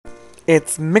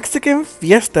It's Mexican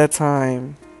Fiesta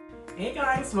time! Hey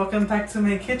guys, welcome back to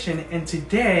my kitchen, and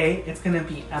today it's gonna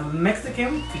be a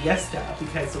Mexican Fiesta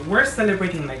because we're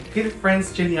celebrating my good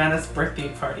friend's Juliana's birthday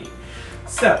party.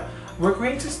 So, we're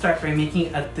going to start by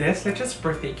making a tres leches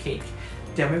birthday cake.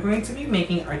 Then we're going to be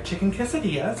making our chicken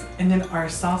quesadillas and then our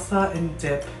salsa and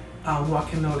dip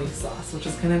guacamole sauce, which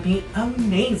is gonna be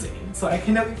amazing. So I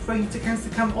cannot wait for you guys to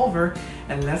come over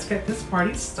and let's get this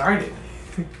party started.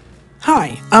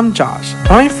 Hi, I'm Josh.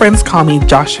 My friends call me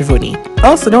Josh Shavuni,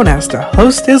 also known as the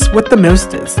hostess with the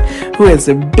mostest, who is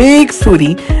a big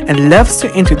foodie and loves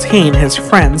to entertain his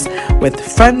friends with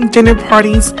fun dinner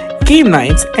parties, game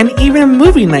nights, and even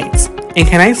movie nights. And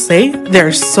can I say,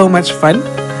 they're so much fun?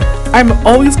 I'm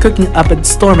always cooking up a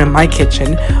storm in my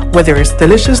kitchen, whether it's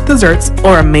delicious desserts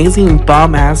or amazing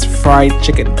bomb-ass fried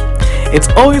chicken. It's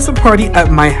always a party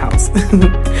at my house.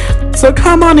 So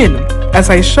come on in as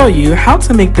I show you how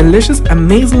to make delicious,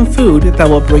 amazing food that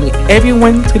will bring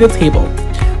everyone to the table.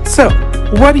 So,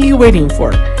 what are you waiting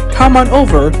for? Come on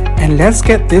over and let's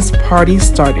get this party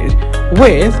started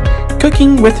with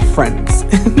Cooking with Friends.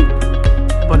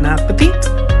 Bon appetit!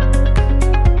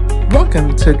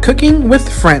 Welcome to Cooking with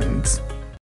Friends.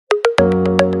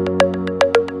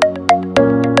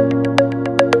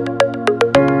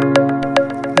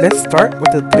 Let's start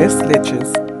with the tres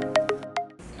leches.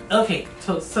 Okay,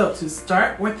 so to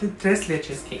start with the tres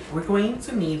leches cake, we're going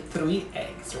to need 3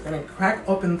 eggs. We're going to crack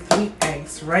open 3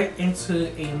 eggs right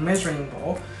into a measuring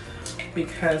bowl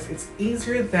because it's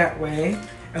easier that way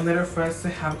and better for us to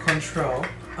have control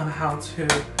on how to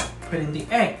put in the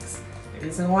eggs. The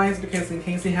reason why is because in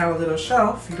case you have a little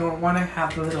shelf, you don't want to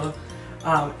have the little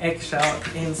eggshell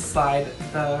inside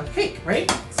the cake,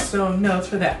 right? So note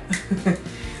for that.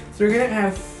 So we're going to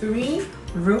add 3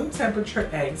 room temperature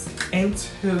eggs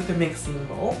into the mixing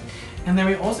bowl, and then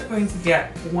we're also going to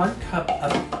get 1 cup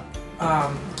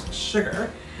of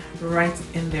sugar right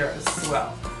in there as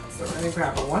well. So we're going to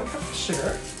grab 1 cup of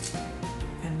sugar,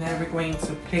 and then we're going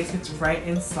to place it right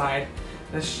inside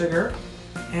the sugar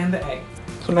and the egg.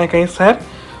 So like I said,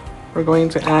 we're going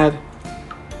to add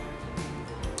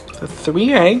the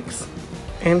 3 eggs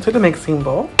into the mixing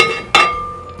bowl,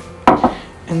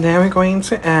 and then we're going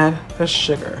to add the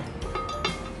sugar.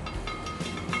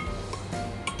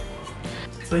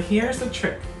 So here's the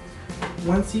trick.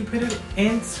 Once you put it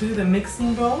into the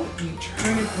mixing bowl, you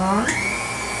turn it on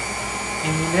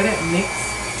and you let it mix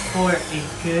for a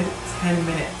good 10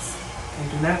 minutes.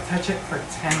 And do not touch it for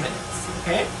 10 minutes,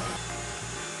 okay?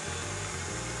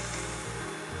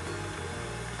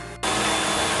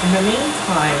 In the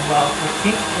meantime, while the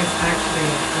cake is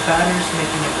actually, the batter is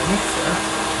making it a mixer,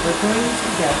 we're going to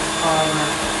get our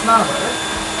flour.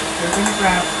 We're going to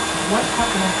grab 1 cup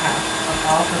and a half of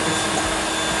all-purpose flour.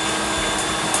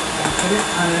 And put it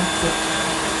on a sifter.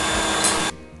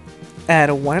 Add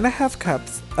 1.5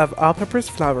 cups of all-purpose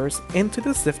flours into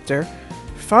the sifter,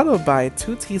 followed by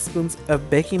 2 teaspoons of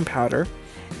baking powder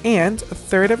and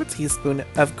 1/3 teaspoon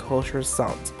of kosher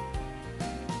salt.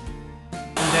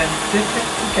 And then sift it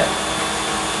together.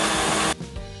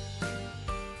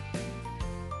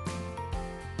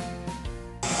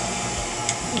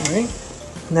 Alright,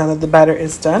 now that the batter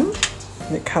is done,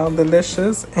 look how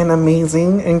delicious and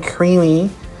amazing and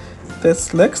creamy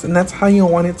this looks, and that's how you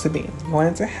want it to be. You want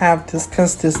it to have this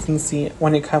consistency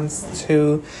when it comes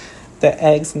to the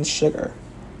eggs and sugar.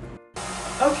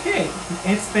 Okay,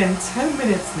 it's been 10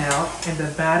 minutes now and the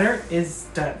batter is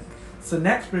done. So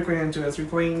next what we're going to do is we're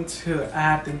going to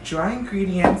add the dry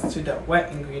ingredients to the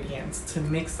wet ingredients to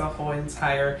mix the whole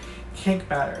entire cake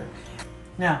batter.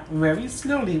 Now, very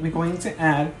slowly we're going to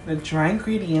add the dry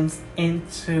ingredients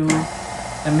into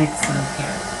the mixing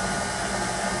pan.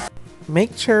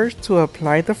 Make sure to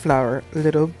apply the flour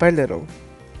little by little.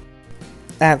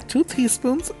 Add 2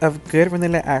 teaspoons of good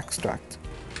vanilla extract.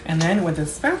 And then with a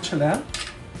spatula,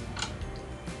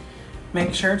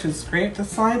 make sure to scrape the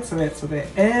sides of it so that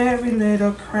every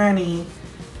little cranny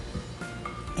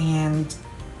and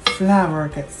flour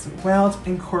gets well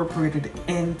incorporated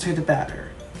into the batter.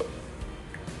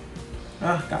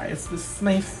 Oh guys, this is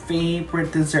my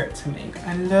favorite dessert to make.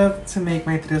 I love to make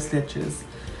my tres leches.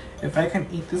 If I can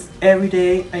eat this every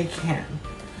day, I can.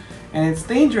 And it's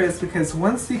dangerous because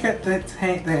once you get the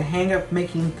hang of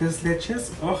making tres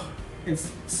leches, oh, it's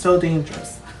so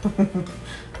dangerous.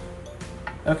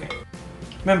 Okay,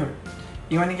 remember,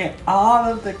 you want to get all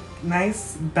of the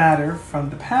nice batter from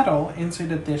the paddle into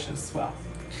the dish as well.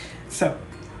 So,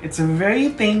 it's very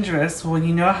dangerous when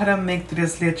you know how to make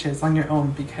tres leches on your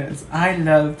own, because I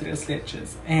love tres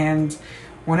leches. And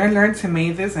when I learned to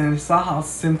make this and I saw how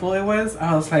simple it was,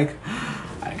 I was like,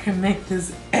 I can make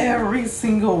this every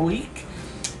single week.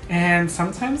 And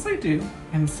sometimes I do,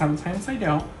 and sometimes I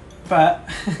don't. But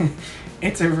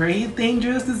it's a very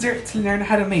dangerous dessert to learn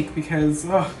how to make because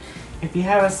if you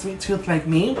have a sweet tooth like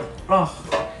me,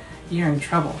 you're in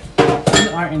trouble.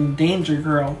 You are in danger,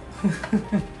 girl.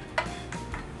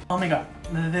 Oh my god,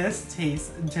 this tastes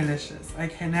delicious. I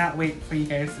cannot wait for you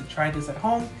guys to try this at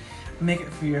home. Make it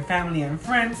for your family and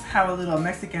friends. Have a little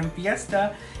Mexican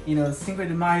fiesta. You know, Cinco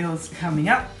de Mayo is coming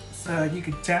up. So you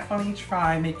could definitely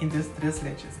try making this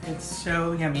leches. It's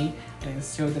so yummy and it's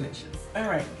so delicious.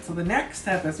 Alright, so the next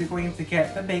step is we're going to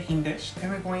get the baking dish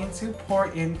and we're going to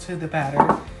pour into the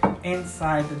batter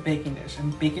inside the baking dish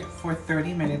and bake it for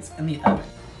 30 minutes in the oven.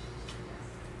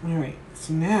 Alright,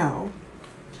 so now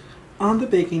on the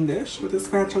baking dish with the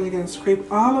spatula you're going to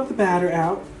scrape all of the batter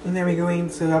out and then we're going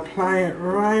to apply it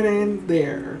right in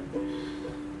there.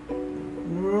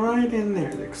 Right in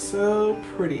there, looks so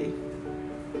pretty.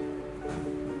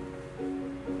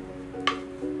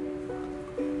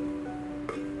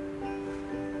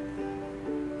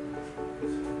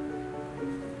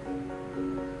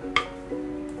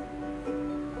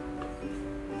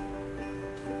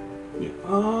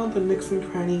 All the nooks and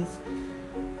crannies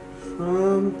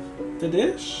from the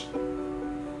dish.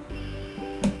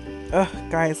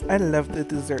 Guys, I love the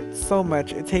dessert so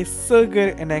much. It tastes so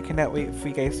good and I cannot wait for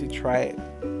you guys to try it.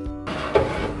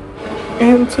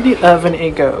 Into the oven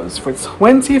it goes for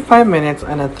 25 minutes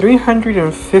on a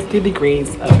 350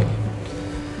 degrees oven.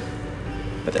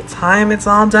 By the time it's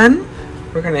all done,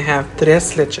 we're gonna have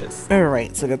tres leches.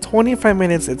 Alright, so the 25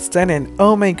 minutes it's done and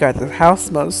oh my god, the house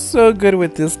smells so good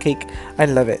with this cake. I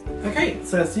love it. Okay,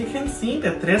 so as you can see,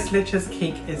 the tres leches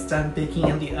cake is done baking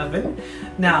in the oven.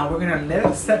 Now we're gonna let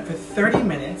it set for 30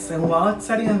 minutes and while it's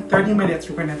setting in 30 minutes,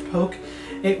 we're gonna poke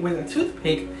it with a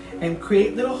toothpick and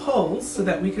create little holes so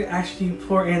that we can actually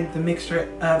pour in the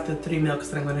mixture of the 3 milks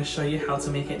that I'm gonna show you how to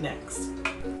make it next.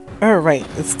 Alright,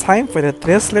 it's time for the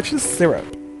tres leches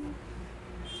syrup.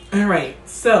 Alright,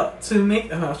 so to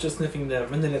make, I was just sniffing the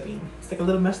vanilla bean. It's like a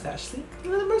little mustache, see? A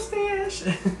little mustache.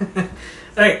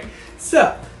 Alright,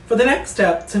 so for the next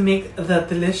step to make the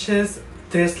delicious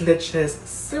tres leches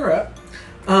syrup,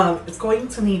 it's going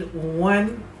to need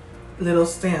 1 little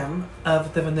stem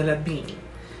of the vanilla bean.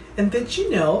 And did you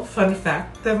know, fun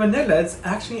fact, the vanilla is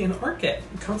actually an orchid.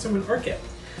 It comes from an orchid.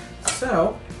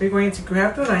 So we're going to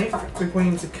grab the knife, we're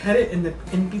going to cut it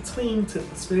in between to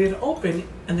split it open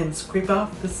and then scrape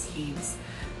off the seeds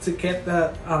to get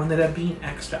the vanilla bean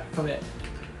extract from it.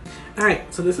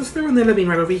 Alright, so this is the vanilla bean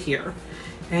right over here.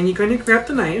 And you're going to grab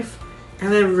the knife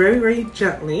and then very, very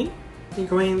gently, you're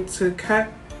going to cut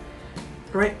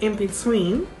right in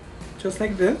between, just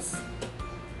like this.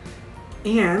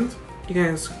 And you're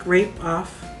going to scrape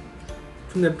off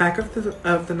from the back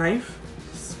of the knife,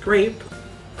 scrape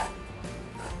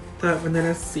the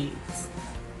vanilla seeds.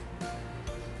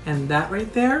 And that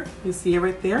right there, you see it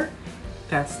right there?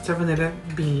 That's the vanilla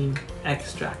bean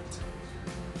extract.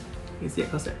 You see it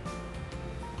closer?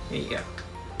 There you go.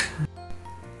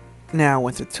 Now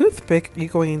with a toothpick, you're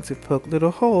going to poke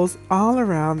little holes all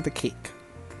around the cake.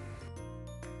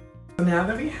 So now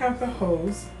that we have the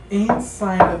holes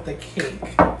inside of the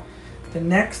cake, the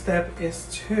next step is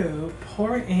to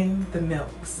pour in the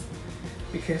milks.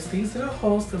 Because these little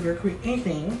holes that we're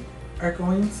creating are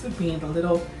going to be the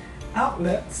little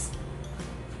outlets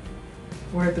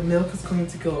where the milk is going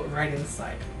to go right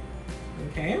inside.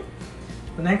 Okay?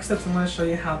 The next step I'm going to show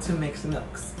you how to mix the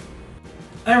milks.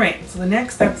 Alright, so the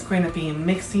next step is going to be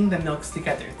mixing the milks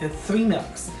together, the 3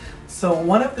 milks. So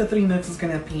one of the 3 milks is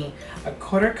going to be a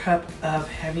 1/4 cup of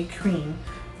heavy cream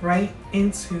right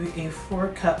into a 4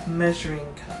 cup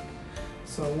measuring cup.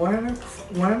 So 1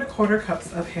 1/4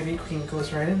 cups of heavy cream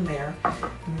goes right in there.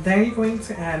 Then you're going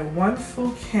to add 1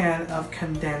 full can of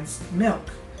condensed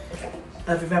milk,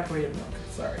 of evaporated milk,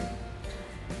 sorry.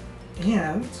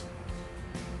 And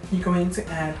you're going to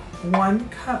add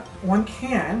 1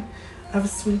 can of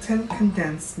sweetened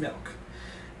condensed milk.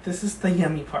 This is the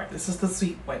yummy part. This is the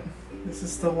sweet one. This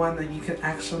is the one that you can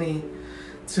actually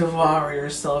devour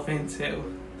yourself into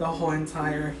the whole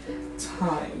entire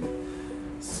time.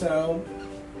 So,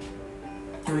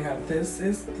 oh my god, this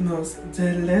is the most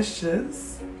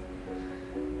delicious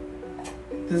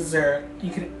dessert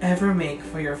you could ever make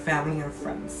for your family and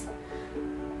friends.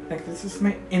 Like, this is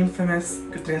my infamous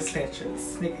tres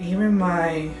leches. Like, even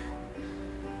my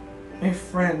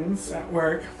friends at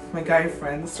work, my guy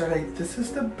friends, are like, this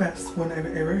is the best one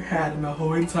I've ever had in my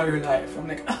whole entire life. I'm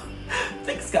like, oh,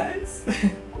 thanks guys.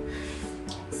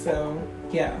 So,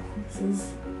 yeah, this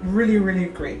is really, really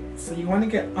great. So you want to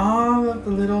get all of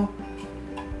the little,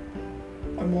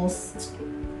 almost,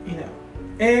 you know,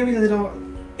 every little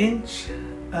inch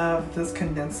of this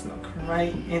condensed milk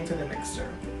right into the mixture.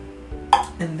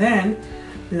 And then,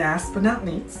 last but not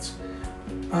least,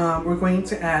 we're going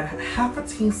to add half a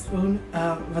teaspoon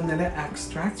of vanilla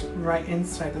extract right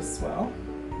inside as well.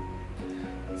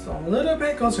 So a little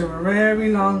bit goes a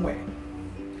very long way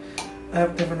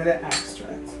of the vanilla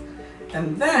extract.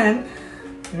 And then,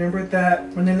 remember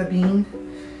that vanilla bean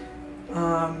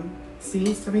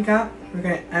seeds that we got? We're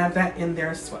going to add that in there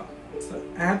as well. So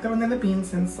add the vanilla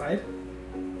beans inside.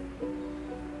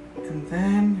 And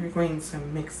then you're going to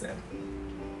mix it.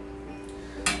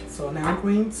 So now we're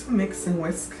going to mix and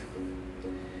whisk.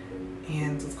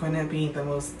 And it's going to be the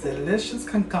most delicious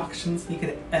concoctions you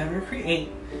could ever create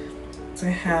to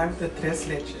have the tres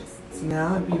leches. So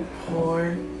now we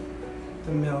pour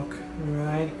the milk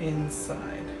right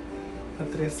inside the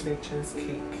tres leches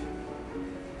cake.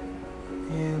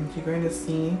 And you're going to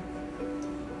see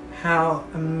how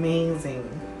amazing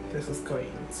this is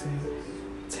going to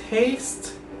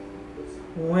taste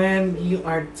when you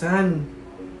are done.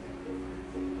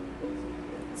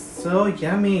 So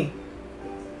yummy.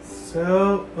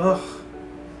 So, ugh.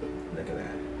 Look at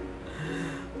that.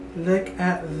 Look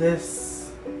at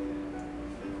this.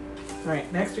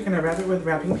 Alright, next we're going to wrap it with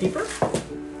wrapping paper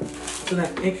so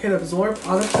that it can absorb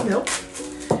all of the milk.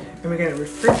 And we're going to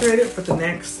refrigerate it for the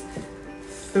next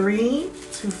 3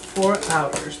 to 4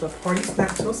 hours. The party's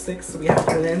not till 6, so we have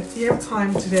plenty of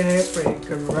time today for a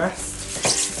good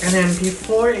rest. And then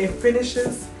before it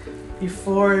finishes,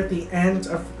 before the end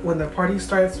of when the party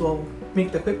starts, we'll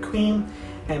make the whipped cream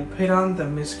and put on the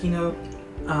maraschino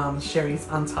cherries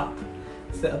on top.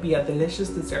 So it'll be a delicious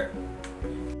dessert.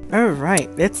 Alright,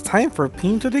 it's time for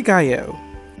Pinto de Gallo.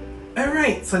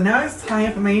 Alright, so now it's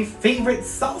time for my favorite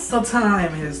salsa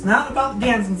time. It is not about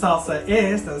dancing salsa, it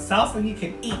is the salsa you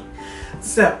can eat.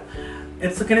 So,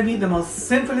 it's going to be the most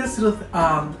simplest little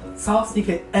sauce you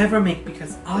could ever make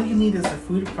because all you need is a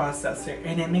food processor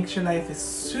and it makes your life is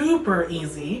super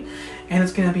easy and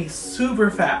it's going to be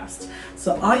super fast.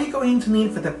 So all you're going to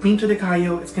need for the Pinto de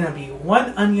Gallo is going to be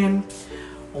 1 onion,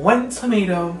 1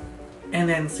 tomato, and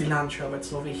then cilantro,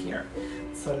 it's over here.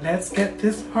 So let's get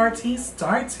this party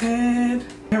started.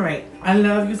 Alright, I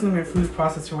love using my food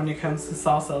processor when it comes to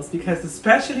salsas because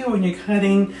especially when you're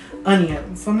cutting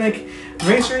onions. So I'm like,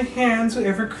 raise your hands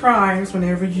whoever cries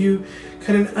whenever you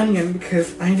cut an onion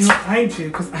because I know I do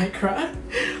because I cry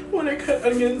when I cut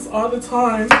onions all the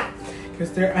time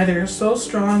because they're either so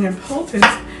strong and potent.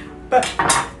 But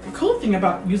the cool thing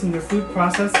about using the food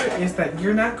processor is that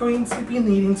you're not going to be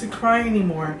needing to cry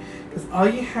anymore because all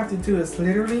you have to do is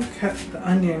literally cut the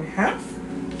onion in half,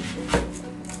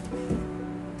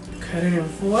 cut it in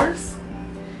 4s,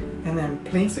 and then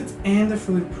place it in the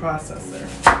food processor.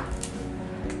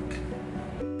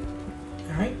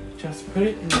 Alright, just put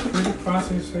it in the food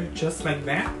processor just like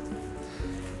that.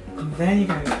 And then you're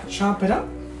going to chop it up,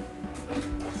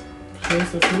 place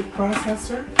the food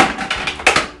processor,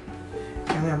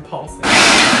 and then pulse it.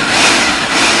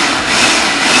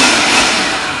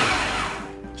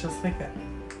 Just like that.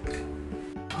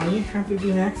 All you have to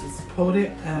do next is put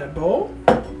it in a bowl.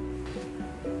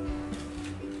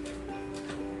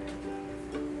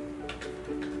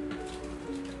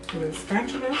 With a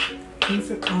spatula,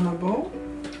 place it on a bowl.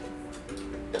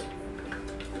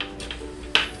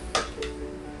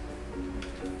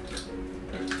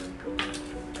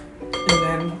 And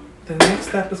then the next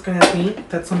step is going to be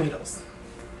the tomatoes.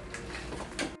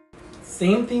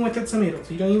 Same thing with the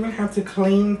tomatoes. You don't even have to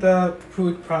clean the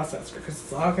food processor because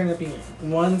it's all going to be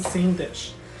one same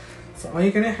dish. So all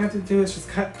you're going to have to do is just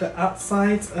cut the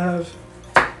outsides of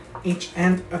each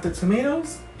end of the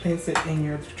tomatoes, place it in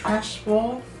your trash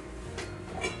bowl,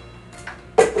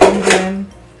 and then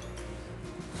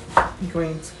you're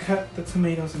going to cut the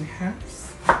tomatoes in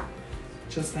halves,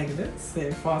 just like this, so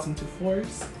it falls into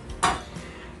 4s.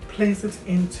 Place it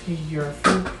into your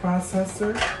food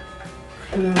processor.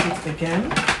 Close it again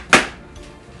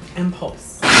and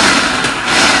pulse.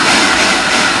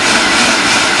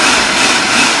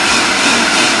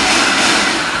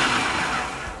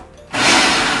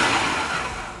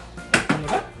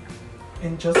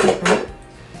 And just like that,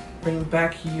 bring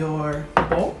back your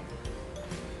bowl.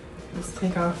 Let's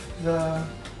take off the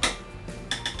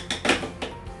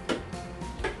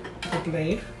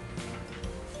blade.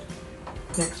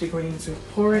 Next, you're going to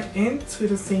pour it into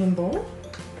the same bowl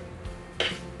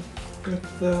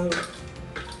with the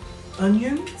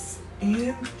onions,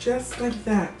 and just like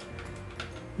that,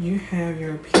 you have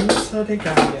your Pinto de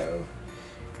Gallo.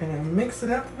 Gonna mix it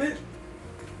up a bit.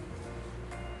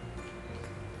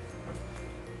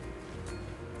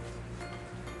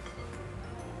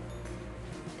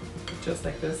 Just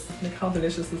like this. Look how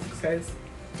delicious this looks, guys.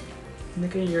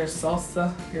 Look at your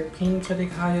salsa, your pinto de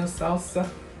gallo salsa.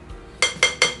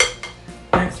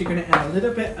 Next, you're gonna add a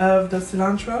little bit of the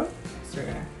cilantro. So you're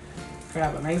gonna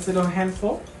grab a nice little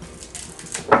handful,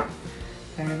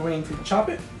 and you're going to chop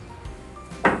it.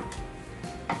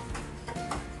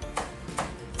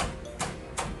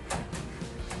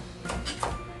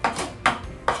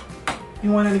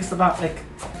 You want at least about like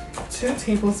 2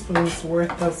 tablespoons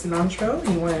worth of cilantro.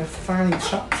 You want it finely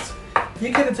chopped.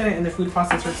 You could have done it in the food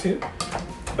processor too,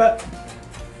 but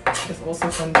it's also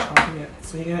fun chopping it.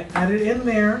 So you're gonna add it in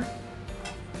there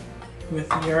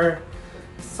with your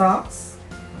sauce.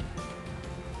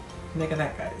 Look at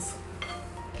that, guys.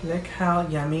 Look how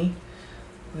yummy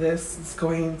this is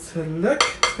going to look.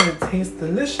 It's gonna taste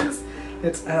delicious.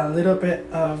 Let's add a little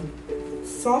bit of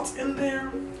salt in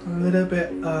there, a little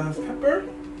bit of pepper.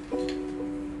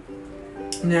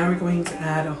 Now we're going to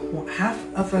add half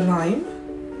of a lime.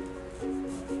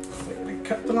 So we're gonna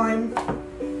cut the lime,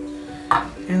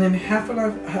 and then half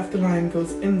the lime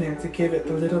goes in there to give it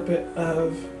a little bit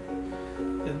of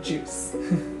the juice.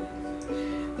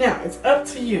 Now it's up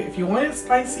to you. If you want it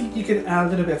spicy, you can add a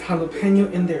little bit of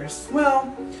jalapeno in there as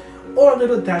well, or a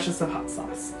little dashes of hot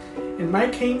sauce. In my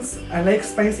case, I like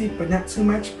spicy, but not too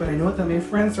much. But I know that my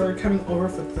friends are coming over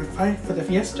for the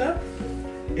fiesta.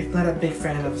 It's not a big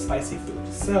fan of spicy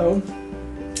food, so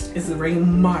it's very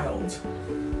mild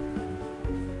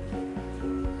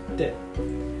dip.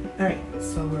 All right,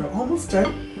 so we're almost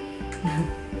done.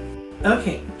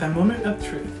 Okay, the moment of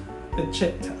truth, the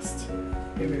chip test.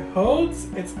 If it holds,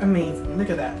 it's amazing. Look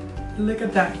at that. Look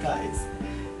at that, guys.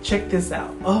 Check this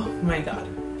out. Oh my God.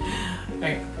 All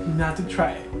right, now to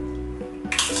try it.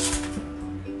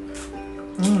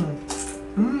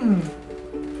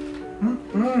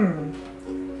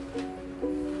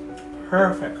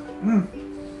 Perfect.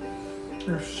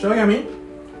 They're so yummy.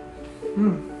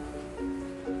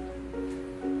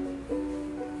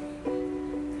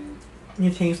 You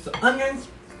taste the onions,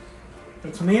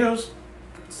 the tomatoes,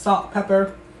 salt,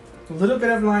 pepper, a little bit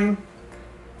of lime,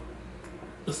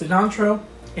 the cilantro,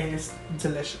 and it's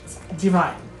delicious.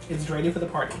 Divine. It's ready for the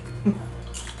party.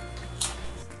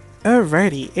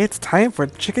 Alrighty, it's time for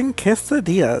chicken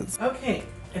quesadillas. Okay,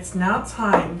 it's now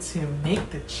time to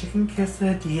make the chicken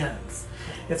quesadillas.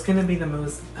 It's gonna be the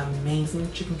most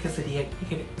amazing chicken quesadilla you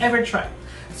can ever try.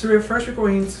 So we're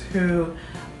going to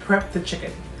prep the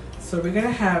chicken. So we're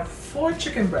gonna have 4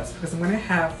 chicken breasts because I'm gonna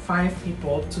have 5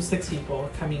 people to 6 people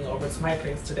coming over to my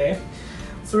place today.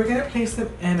 So we're gonna place them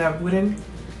in a wooden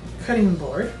cutting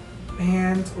board,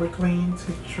 and we're going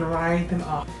to dry them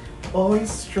off.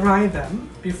 Always dry them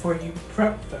before you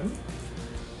prep them.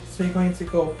 So you're going to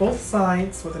go both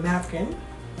sides with a napkin,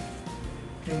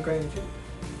 and you're going to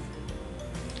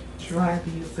dry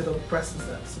these little breasts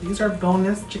up. So these are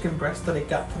boneless chicken breasts that I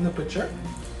got from the butcher,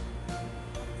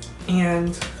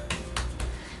 and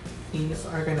these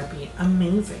are gonna be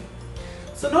amazing.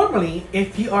 So normally,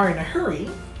 if you are in a hurry,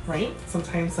 right?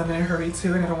 Sometimes I'm in a hurry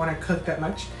too, and I don't want to cook that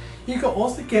much. You can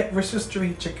also get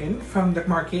rotisserie chicken from the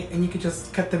market, and you can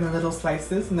just cut them in little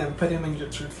slices and then put them in your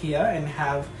tortilla and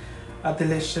have a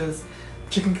delicious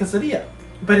chicken quesadilla.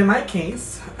 But in my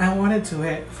case, I want to do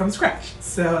it from scratch.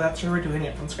 So that's why we're doing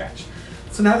it from scratch.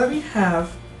 So now that we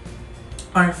have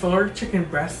our 4 chicken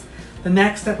breasts, the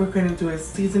next step we're going to do is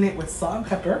season it with salt and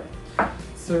pepper.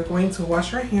 So we're going to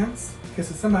wash our hands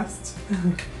because it's a must.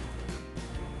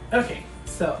 Okay,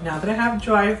 so now that I have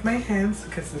dried my hands,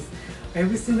 because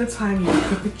every single time you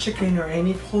cook a chicken or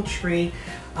any poultry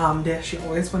dish, you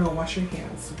always want to wash your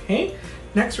hands, okay?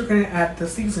 Next, we're going to add the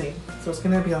seasoning. So it's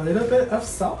going to be a little bit of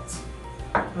salt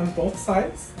on both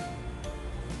sides.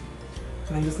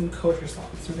 And I'm using kosher salt.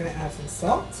 So we're going to add some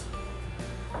salt.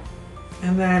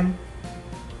 And then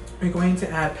we're going to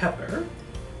add pepper.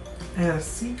 And a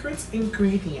secret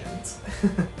ingredient.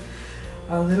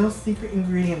 A little secret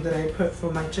ingredient that I put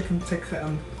for my chicken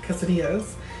tikka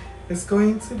quesadillas is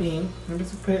going to be, I'm going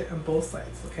to put it on both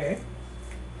sides, okay?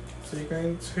 So you're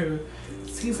going to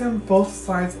season both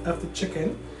sides of the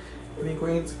chicken. And you're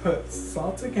going to put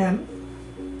salt again.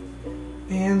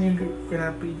 And you're going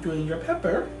to be doing your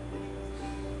pepper.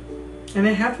 And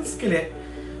I have the skillet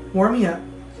warming up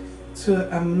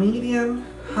to a medium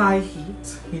high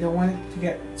heat. You don't want it to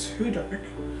get too dark.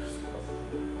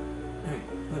 Alright,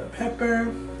 a little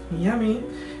pepper, yummy.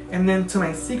 And then to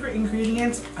my secret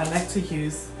ingredient, I like to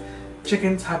use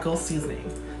chicken taco seasoning.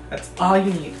 That's all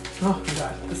you need. Oh my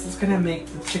god, this is gonna make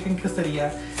the chicken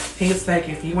quesadilla taste like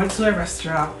if you went to a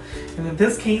restaurant, and in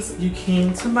this case, you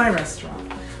came to my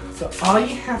restaurant. So all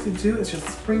you have to do is just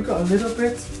sprinkle a little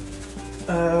bit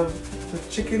of the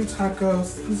chicken taco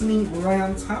seasoning right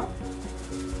on top.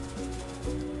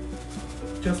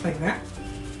 just like that,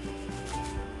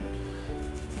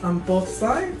 on both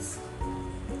sides.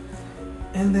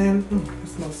 And then, it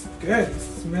smells good.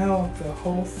 Smell the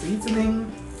whole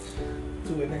seasoning.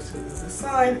 Do it next to this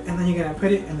side, and then you're gonna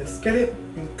put it in the skillet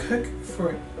and cook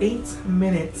for 8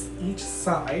 minutes each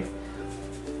side.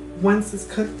 Once it's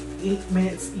cooked 8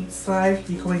 minutes each side,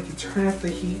 you're going to turn off the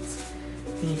heat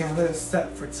and you're gonna let it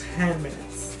set for 10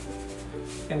 minutes.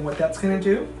 And what that's gonna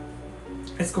do,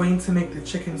 it's going to make the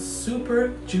chicken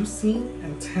super juicy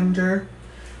and tender.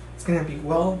 It's gonna be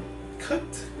well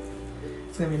cooked.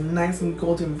 It's gonna be nice and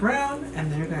golden brown,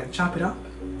 and then you're gonna chop it up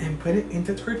and put it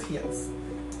into tortillas.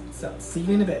 So, see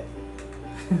you in a bit.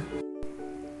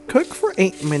 Cook for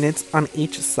 8 minutes on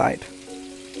each side.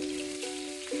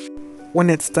 When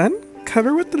it's done,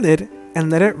 cover with the lid and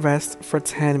let it rest for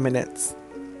 10 minutes.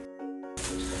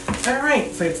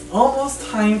 Alright, so it's almost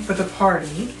time for the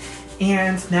party,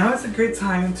 and now is a good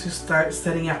time to start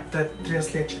setting up the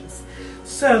leches.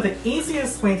 So the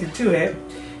easiest way to do it,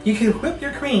 you can whip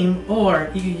your cream, or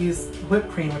you can use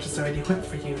whipped cream, which is already whipped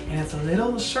for you, and it's a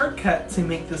little shortcut to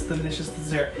make this delicious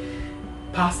dessert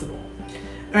possible.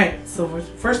 Alright, so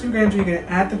first thing you're going to do, you're going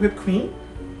to add the whipped cream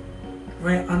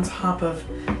right on top of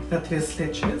the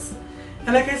leches.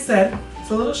 And like I said,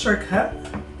 it's a little shortcut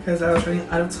because I was running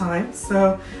out of time,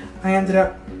 so I ended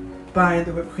up buying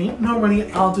the whipped cream.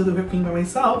 Normally I'll do the whipped cream by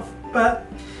myself, but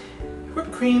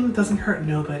whipped cream doesn't hurt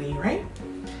nobody, right?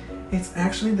 It's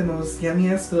actually the most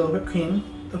yummiest little whipped cream.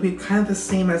 It'll be kind of the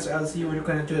same as you were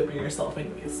going to do it by yourself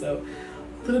anyway. So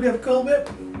a little bit of Cool Whip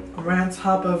right on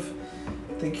top of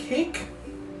the cake,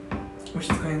 which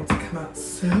is going to come out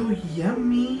so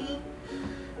yummy.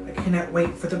 I cannot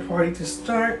wait for the party to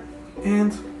start.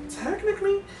 And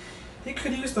technically, you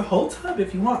could use the whole tub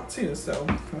if you want to, so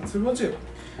that's what we'll do.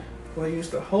 We'll use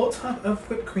the whole tub of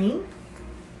whipped cream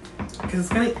because it's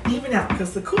going to even out.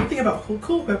 Because the cool thing about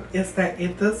Cool Whip is that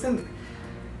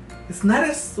it's not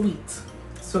as sweet,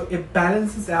 so it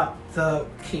balances out the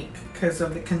cake because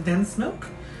of the condensed milk.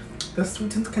 The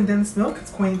sweetened condensed milk is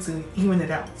going to even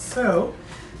it out. So,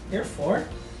 therefore,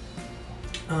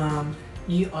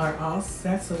 you are all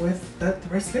set with the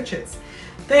leches.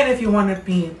 Then if you want it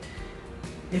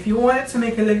to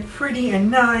make it look pretty and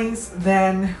nice,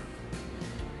 then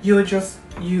you would just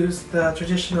use the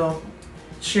traditional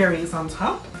cherries on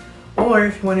top. Or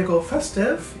if you want to go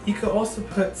festive, you could also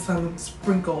put some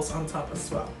sprinkles on top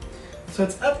as well. So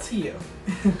it's up to you.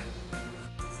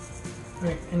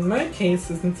 Right, in my case,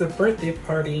 since it's a birthday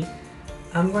party,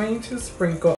 I'm going to sprinkle